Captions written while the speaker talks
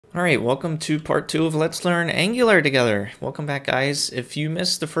Alright, welcome to part 2 of Let's Learn Angular together. Welcome back, guys. If you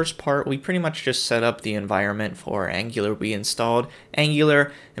missed the first part, we pretty much just set up the environment for Angular. We installed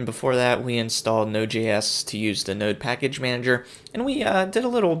Angular, and before that we installed Node.js to use the Node Package Manager, and we did a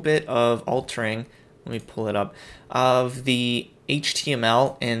little bit of altering, let me pull it up, of the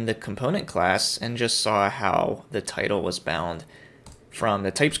HTML in the component class, and just saw how the title was bound from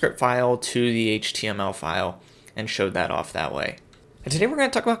the TypeScript file to the HTML file, and showed that off that way. And today we're going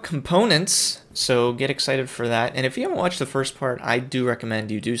to talk about components, so get excited for that. And if you haven't watched the first part, I do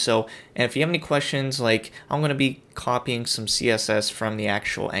recommend you do so. And if you have any questions, like I'm going to be copying some CSS from the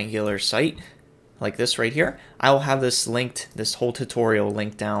actual Angular site, like this right here, I will have this linked, this whole tutorial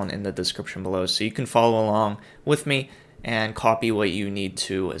linked down in the description below, so you can follow along with me and copy what you need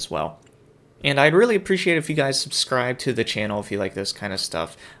to as well. And I'd really appreciate if you guys subscribe to the channel if you like this kind of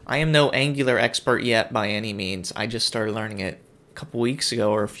stuff. I am no Angular expert yet by any means. I just started learning it couple weeks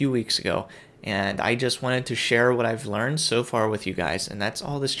ago or a few weeks ago, and I just wanted to share what I've learned so far with you guys, and that's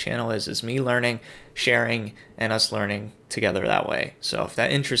all this channel is me learning, sharing, and us learning together that way. So if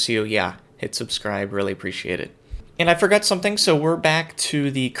that interests you, yeah, hit subscribe, really appreciate it. And I forgot something, so we're back to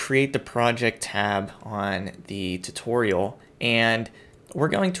the Create the Project tab on the tutorial, and we're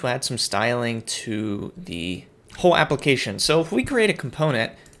going to add some styling to the whole application. So if we create a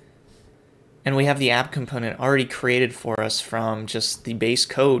component, and we have the app component already created for us from just the base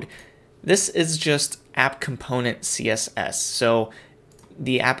code, this is just app component CSS. So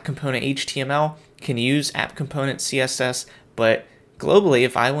the app component HTML can use app component CSS, but globally,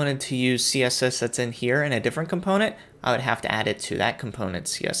 if I wanted to use CSS that's in here in a different component, I would have to add it to that component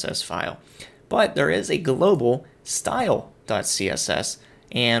CSS file. But there is a global style.css,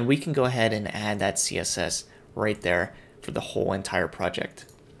 and we can go ahead and add that CSS right there for the whole entire project.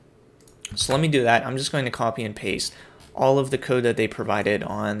 So let me do that. I'm just going to copy and paste all of the code that they provided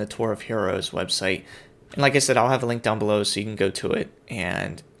on the Tour of Heroes website. And like I said, I'll have a link down below so you can go to it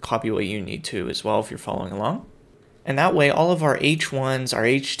and copy what you need to as well if you're following along. And that way, all of our H1s, our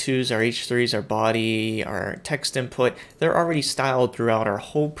H2s, our H3s, our body, our text input, they're already styled throughout our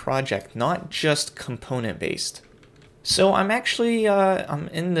whole project, not just component based. So I'm actually, I'm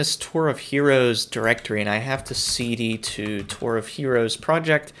in this Tour of Heroes directory, and I have to cd to Tour of Heroes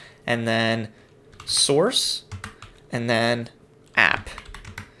project, and then source, and then app.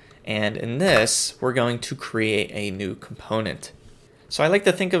 And in this, we're going to create a new component. So I like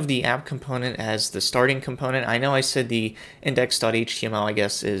to think of the app component as the starting component. I know I said the index.html, I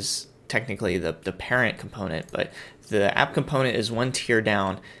guess, is technically the parent component, but the app component is one tier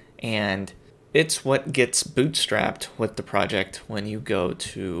down, and it's what gets bootstrapped with the project when you go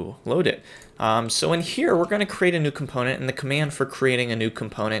to load it. So in here, we're going to create a new component, and the command for creating a new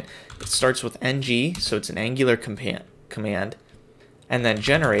component, it starts with ng, so it's an Angular command, and then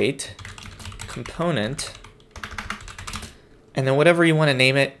generate component, and then whatever you want to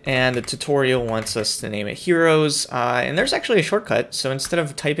name it, and the tutorial wants us to name it Heroes, and there's actually a shortcut, so instead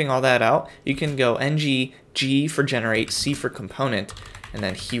of typing all that out, you can go ng, g for generate, c for component, and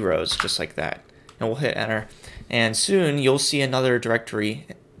then Heroes, just like that. And we'll hit enter, and soon you'll see another directory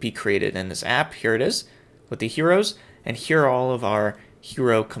be created in this app. Here it is with the Heroes, and here are all of our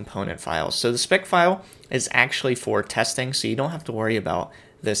hero component files. So the spec file is actually for testing, so you don't have to worry about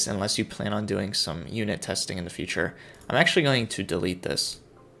this unless you plan on doing some unit testing in the future. I'm actually going to delete this.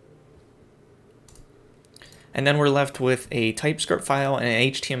 And then we're left with a TypeScript file and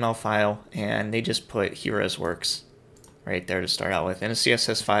an HTML file, and they just put Heroes Works right there to start out with, and a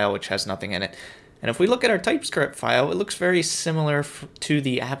CSS file which has nothing in it. And if we look at our TypeScript file, it looks very similar to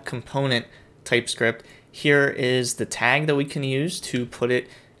the app component TypeScript. Here is the tag that we can use to put it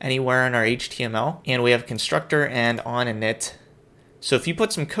anywhere in our HTML, and we have constructor and onInit. So if you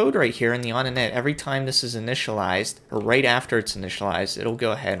put some code right here in the onInit, every time this is initialized, or right after it's initialized, it'll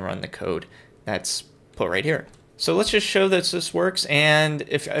go ahead and run the code that's put right here. So let's just show that this works, and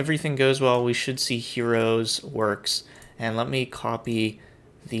if everything goes well, we should see Heroes Works. And let me copy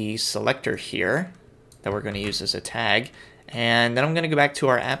the selector here that we're going to use as a tag, and then I'm going to go back to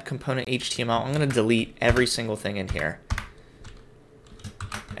our app component HTML. I'm going to delete every single thing in here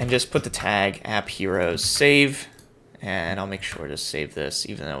and just put the tag app heroes, save, and I'll make sure to save this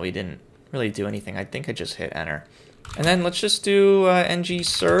even though we didn't really do anything. I think I just hit enter. And then let's just do ng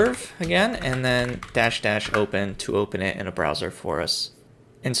serve again, and then -- open to open it in a browser for us.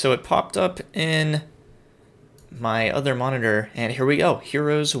 And so it popped up in my other monitor, and here we go,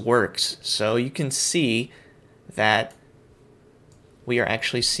 Heroes Works. So you can see that we are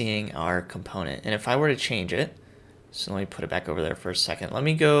actually seeing our component. And if I were to change it, so let me put it back over there for a second. Let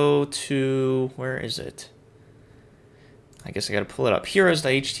me go to, where is it? I guess I gotta pull it up.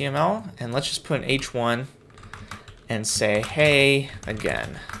 Heroes.html, and let's just put an h1 and say, hey,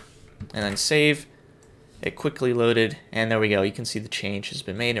 again. And then save. It quickly loaded, and there we go. You can see the change has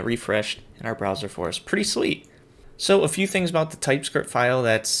been made and refreshed in our browser for us. Pretty sweet. So a few things about the TypeScript file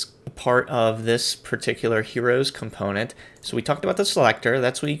that's a part of this particular heroes component. So we talked about the selector.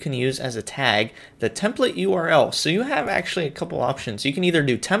 That's what you can use as a tag. The template URL. So you have actually a couple options. You can either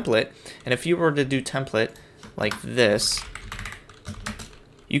do template, and if you were to do template like this,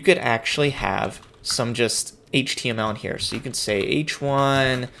 you could actually have some just HTML in here. So you can say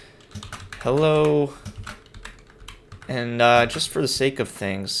h1 hello, and just for the sake of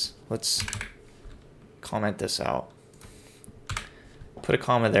things, let's comment this out. Put a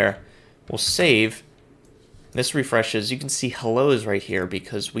comma there. We'll save. This refreshes. You can see hello is right here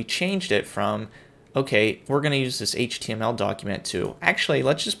because we changed it from, okay, we're going to use this HTML document to, actually,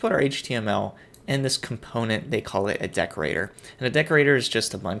 let's just put our HTML in this component. They call it a decorator. And a decorator is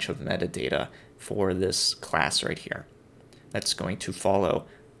just a bunch of metadata for this class right here that's going to follow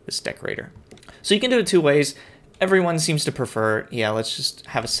this decorator. So you can do it two ways. Everyone seems to prefer, yeah, let's just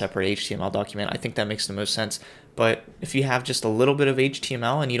have a separate HTML document. I think that makes the most sense. But if you have just a little bit of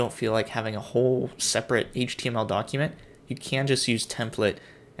HTML and you don't feel like having a whole separate HTML document, you can just use template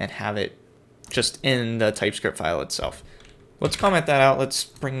and have it just in the TypeScript file itself. Let's comment that out. Let's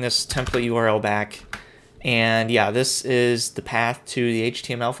bring this template URL back. And yeah, this is the path to the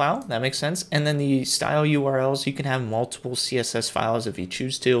HTML file. That makes sense. And then the style URLs, you can have multiple CSS files if you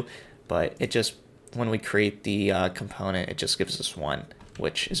choose to, but it just, when we create the component, it just gives us one,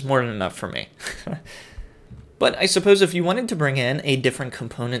 which is more than enough for me. But I suppose if you wanted to bring in a different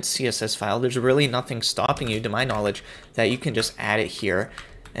component CSS file, there's really nothing stopping you, to my knowledge, that you can just add it here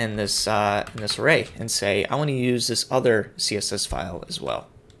in this array and say, I want to use this other CSS file as well.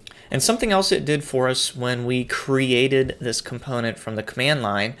 And something else it did for us when we created this component from the command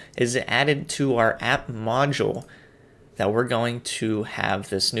line is it added to our app module that we're going to have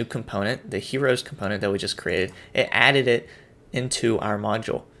this new component, the heroes component that we just created. It added it into our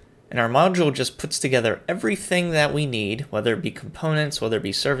module. And our module just puts together everything that we need, whether it be components, whether it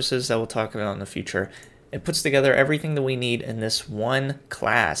be services that we'll talk about in the future. It puts together everything that we need in this one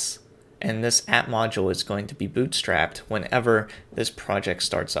class. And this app module is going to be bootstrapped whenever this project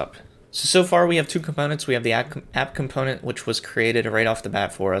starts up. So far we have two components. We have the app component, which was created right off the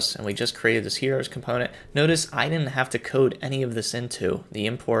bat for us, and we just created this heroes component. Notice I didn't have to code any of this into the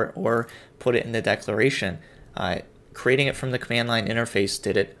import or put it in the declaration. Creating it from the command line interface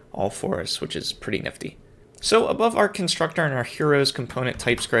did it all for us, which is pretty nifty. So above our constructor and our heroes component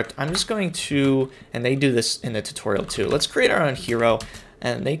TypeScript, I'm just going to, and they do this in the tutorial too, let's create our own hero.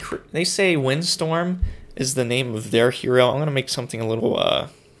 And they say Windstorm is the name of their hero. I'm going to make something a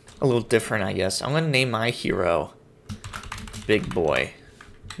little different, I guess. I'm going to name my hero Big Boy.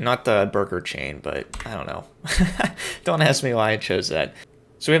 Not the burger chain, but I don't know. Don't ask me why I chose that.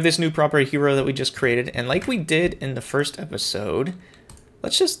 So we have this new property hero that we just created, and like we did in the first episode,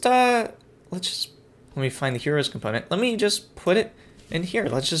 let me find the heroes component. Let me just put it in here.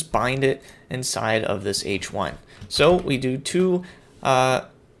 Let's just bind it inside of this h1. So we do two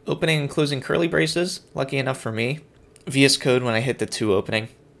opening and closing curly braces. Lucky enough for me, VS Code, when I hit the two opening,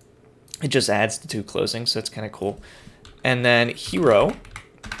 it just adds the two closing, so that's kind of cool. And then hero,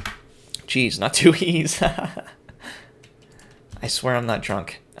 geez, not two E's. I swear I'm not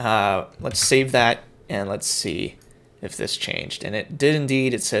drunk. Let's save that and let's see if this changed. And it did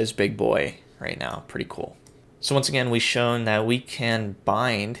indeed. It says Big Boy right now. Pretty cool. So once again, we've shown that we can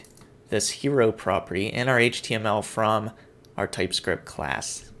bind this hero property in our HTML from our TypeScript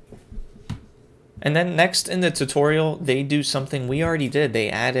class. And then next in the tutorial, they do something we already did. They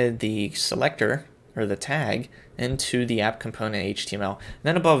added the selector, or the tag, into the app component HTML. And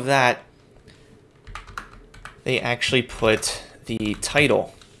then above that, they actually put the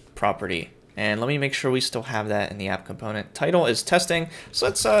title property. And let me make sure we still have that in the app component. Title is testing, so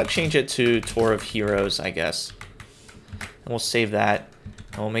let's change it to Tour of Heroes, I guess. And we'll save that,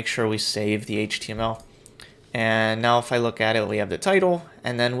 and we'll make sure we save the HTML. And now if I look at it, we have the title,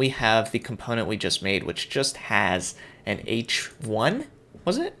 and then we have the component we just made, which just has an h1,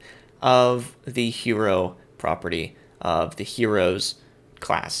 was it? Of the hero property of the heroes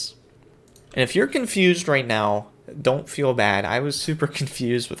class. And if you're confused right now, don't feel bad. I was super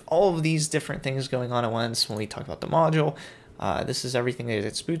confused with all of these different things going on at once when we talk about the module. This is everything that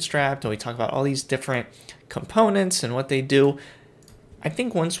it's bootstrapped, and we talk about all these different components and what they do. I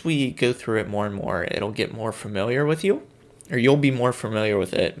think once we go through it more and more, it'll get more familiar with you, or you'll be more familiar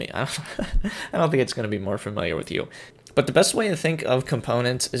with it. I don't think it's going to be more familiar with you. But the best way to think of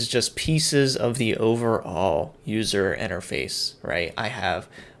components is just pieces of the overall user interface, right? I have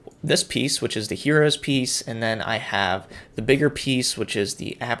this piece, which is the heroes piece, and then I have the bigger piece, which is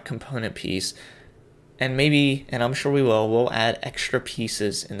the app component piece. And maybe, and I'm sure we'll add extra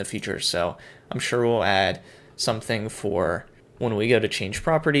pieces in the future. So I'm sure we'll add something for when we go to change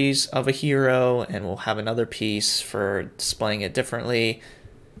properties of a hero, and we'll have another piece for displaying it differently.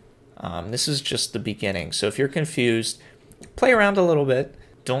 This is just the beginning. So if you're confused, play around a little bit.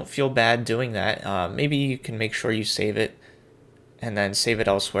 Don't feel bad doing that. Maybe you can make sure you save it and then save it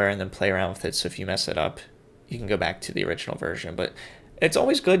elsewhere and then play around with it. So if you mess it up, you can go back to the original version. But it's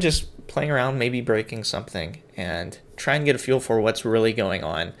always good just playing around, maybe breaking something, and try and get a feel for what's really going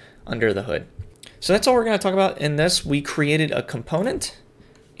on under the hood. So that's all we're going to talk about in this. We created a component,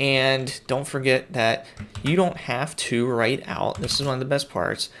 and don't forget that you don't have to write out, this is one of the best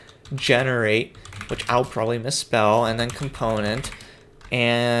parts, generate, which I'll probably misspell, and then component,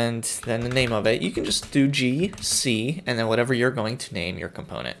 and then the name of it. You can just do GC, and then whatever you're going to name your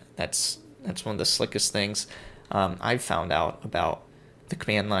component. That's one of the slickest things I've found out about the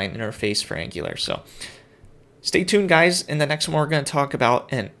command line interface for Angular. So stay tuned, guys. In the next one, we're going to talk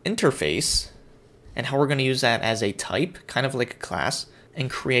about an interface and how we're going to use that as a type, kind of like a class, and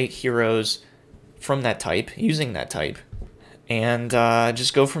create heroes from that type, using that type, and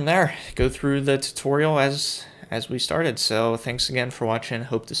just go from there. Go through the tutorial as we started. So thanks again for watching.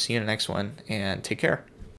 Hope to see you in the next one, and take care.